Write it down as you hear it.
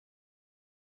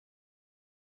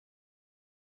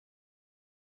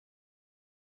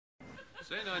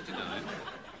Say 99.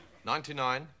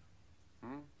 99.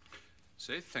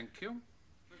 Say thank you.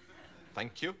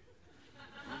 Thank you.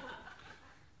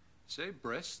 Say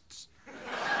breasts.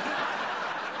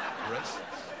 Breasts.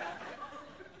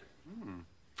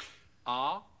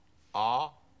 Ah.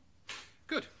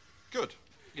 Good. Good.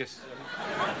 Yes.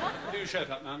 Do you shut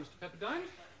up now, Mr. Pepperdine?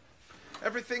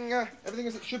 Everything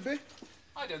as it should be?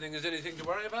 I don't think there's anything to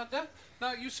worry about there.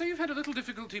 Now, you say you've had a little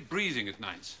difficulty breathing at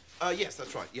nights. Yes,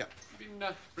 that's right, yeah. Been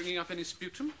bringing up any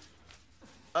sputum?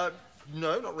 No,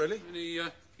 not really. Any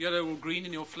yellow or green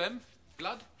in your phlegm?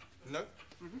 Blood? No.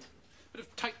 Bit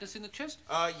of tightness in the chest?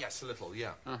 Yes, a little,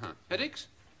 yeah. Headaches?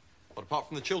 But apart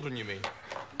from the children, you mean?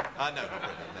 No, not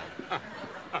really, no.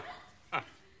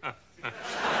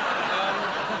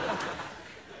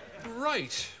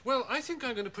 Right. Well, I think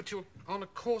I'm going to put you on a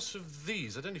course of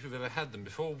these. I don't know if you've ever had them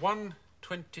before.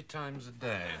 20 times a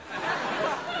day.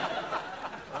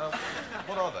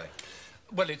 What are they?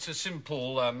 Well, it's a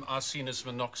simple arsenous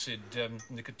monoxide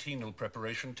nicotinal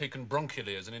preparation taken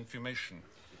bronchially as an infumation.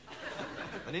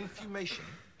 An infumation?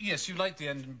 Yes, you light the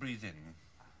end and breathe in.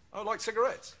 Oh, like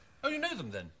cigarettes? Oh, you know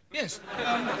them then? Yes.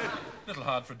 A little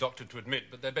hard for a doctor to admit,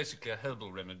 but they're basically a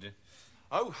herbal remedy.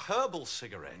 Oh, herbal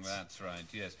cigarettes. That's right,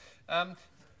 yes.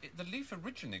 The leaf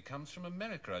originally comes from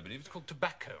America, I believe. It's called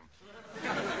tobacco.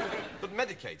 But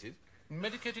medicated?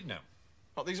 Medicated, no.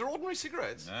 Oh, these are ordinary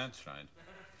cigarettes? That's right.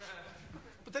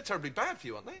 But they're terribly bad for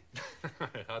you, aren't they?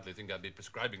 I hardly think I'd be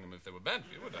prescribing them if they were bad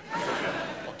for you, would I?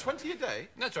 What, 20 a day?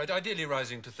 That's right, ideally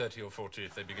rising to 30 or 40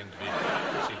 if they begin to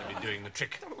seem to be doing the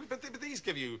trick. No, but these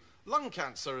give you lung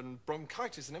cancer and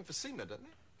bronchitis and emphysema, don't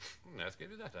they? Let's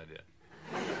give you that idea.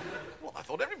 Well, I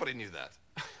thought everybody knew that.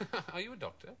 Are you a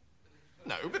doctor?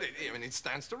 No, but it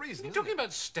stands to reason. You're talking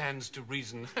about stands to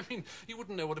reason. I mean, you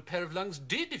wouldn't know what a pair of lungs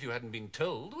did if you hadn't been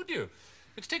told, would you?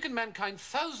 It's taken mankind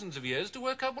thousands of years to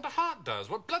work out what a heart does,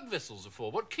 what blood vessels are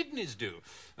for, what kidneys do.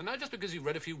 And now just because you've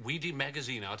read a few weedy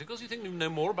magazine articles, you think you know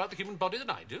more about the human body than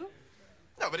I do?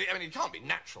 No, but it can't be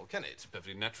natural, can it? It's a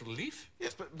perfectly natural leaf.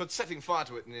 Yes, but setting fire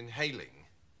to it and inhaling...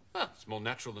 Well, it's more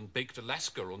natural than baked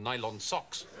Alaska or nylon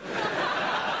socks.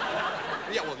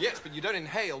 Yeah, well, yes, but you don't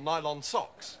inhale nylon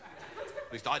socks.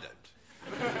 At least I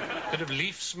don't. Bit of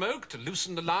leaf smoke to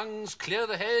loosen the lungs, clear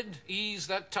the head, ease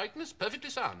that tightness. Perfectly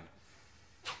sound.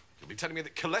 You'll be telling me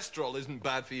that cholesterol isn't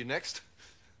bad for you next.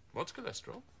 What's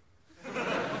cholesterol?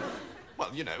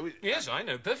 Well, you know... Yes, I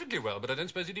know perfectly well, but I don't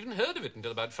suppose you'd even heard of it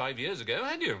until about 5 years ago,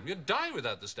 had you? You'd die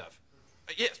without the stuff.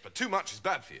 Yes, but too much is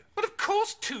bad for you. Well, of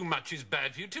course too much is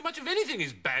bad for you. Too much of anything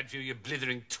is bad for you, you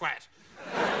blithering twat.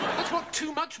 That's what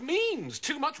too much means.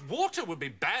 Too much water would be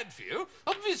bad for you.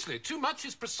 Obviously, too much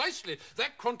is precisely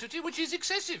that quantity which is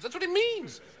excessive. That's what it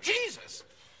means. Jesus!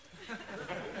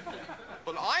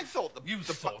 But I thought the... You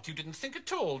thought you didn't think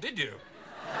at all, did you?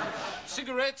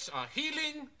 Cigarettes are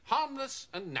healing, harmless,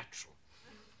 and natural.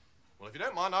 Well, if you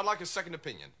don't mind, I'd like a second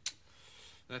opinion.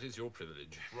 That is your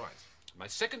privilege. Right. My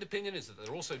second opinion is that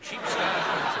they're also cheap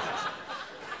stands.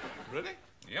 Really?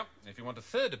 Yep. If you want a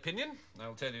third opinion,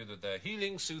 I'll tell you that they're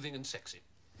healing, soothing, and sexy.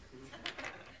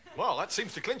 Well, that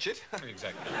seems to clinch it.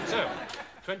 Exactly. So,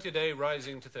 20 a day,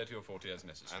 rising to 30 or 40 as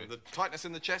necessary. And the tightness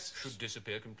in the chest? Should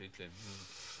disappear completely.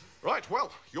 Right,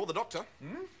 well, you're the doctor.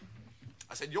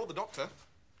 I said you're the doctor.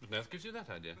 What on earth gives you that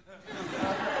idea?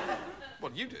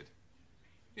 Well, you did.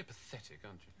 You're pathetic,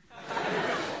 aren't you?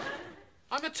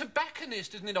 I'm a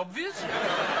tobacconist, isn't it obvious?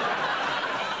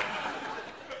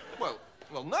 Well,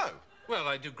 no. Well,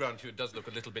 I do grant you it does look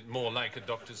a little bit more like a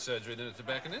doctor's surgery than a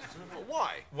tobacconist. Well,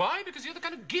 why? Why? Because you're the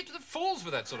kind of git that falls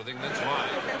for that sort of thing, that's why.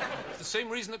 It's the same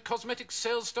reason that cosmetic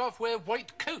sales staff wear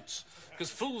white coats. Because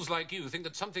fools like you think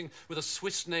that something with a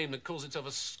Swiss name that calls itself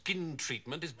a skin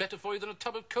treatment is better for you than a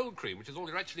tub of cold cream, which is all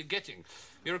you're actually getting.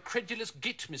 You're a credulous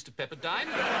git, Mr. Pepperdine.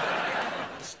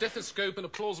 A stethoscope and a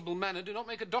plausible manner do not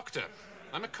make a doctor.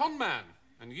 I'm a con man,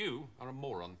 and you are a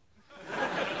moron.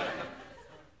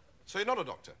 So you're not a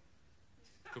doctor?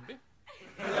 Could be.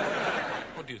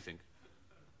 What do you think?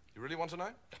 You really want to know?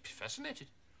 I'd be fascinated.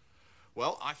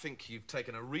 Well, I think you've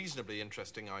taken a reasonably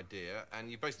interesting idea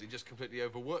and you basically just completely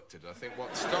overworked it. I think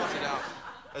what started out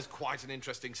as quite an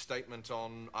interesting statement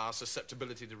on our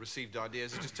susceptibility to received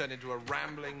ideas has just turned into a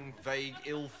rambling, vague,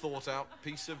 ill-thought-out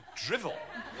piece of drivel,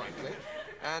 frankly.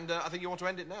 And I think you want to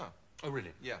end it now. Oh,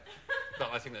 really? Yeah. Well,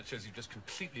 I think that shows you've just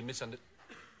completely misunderstood.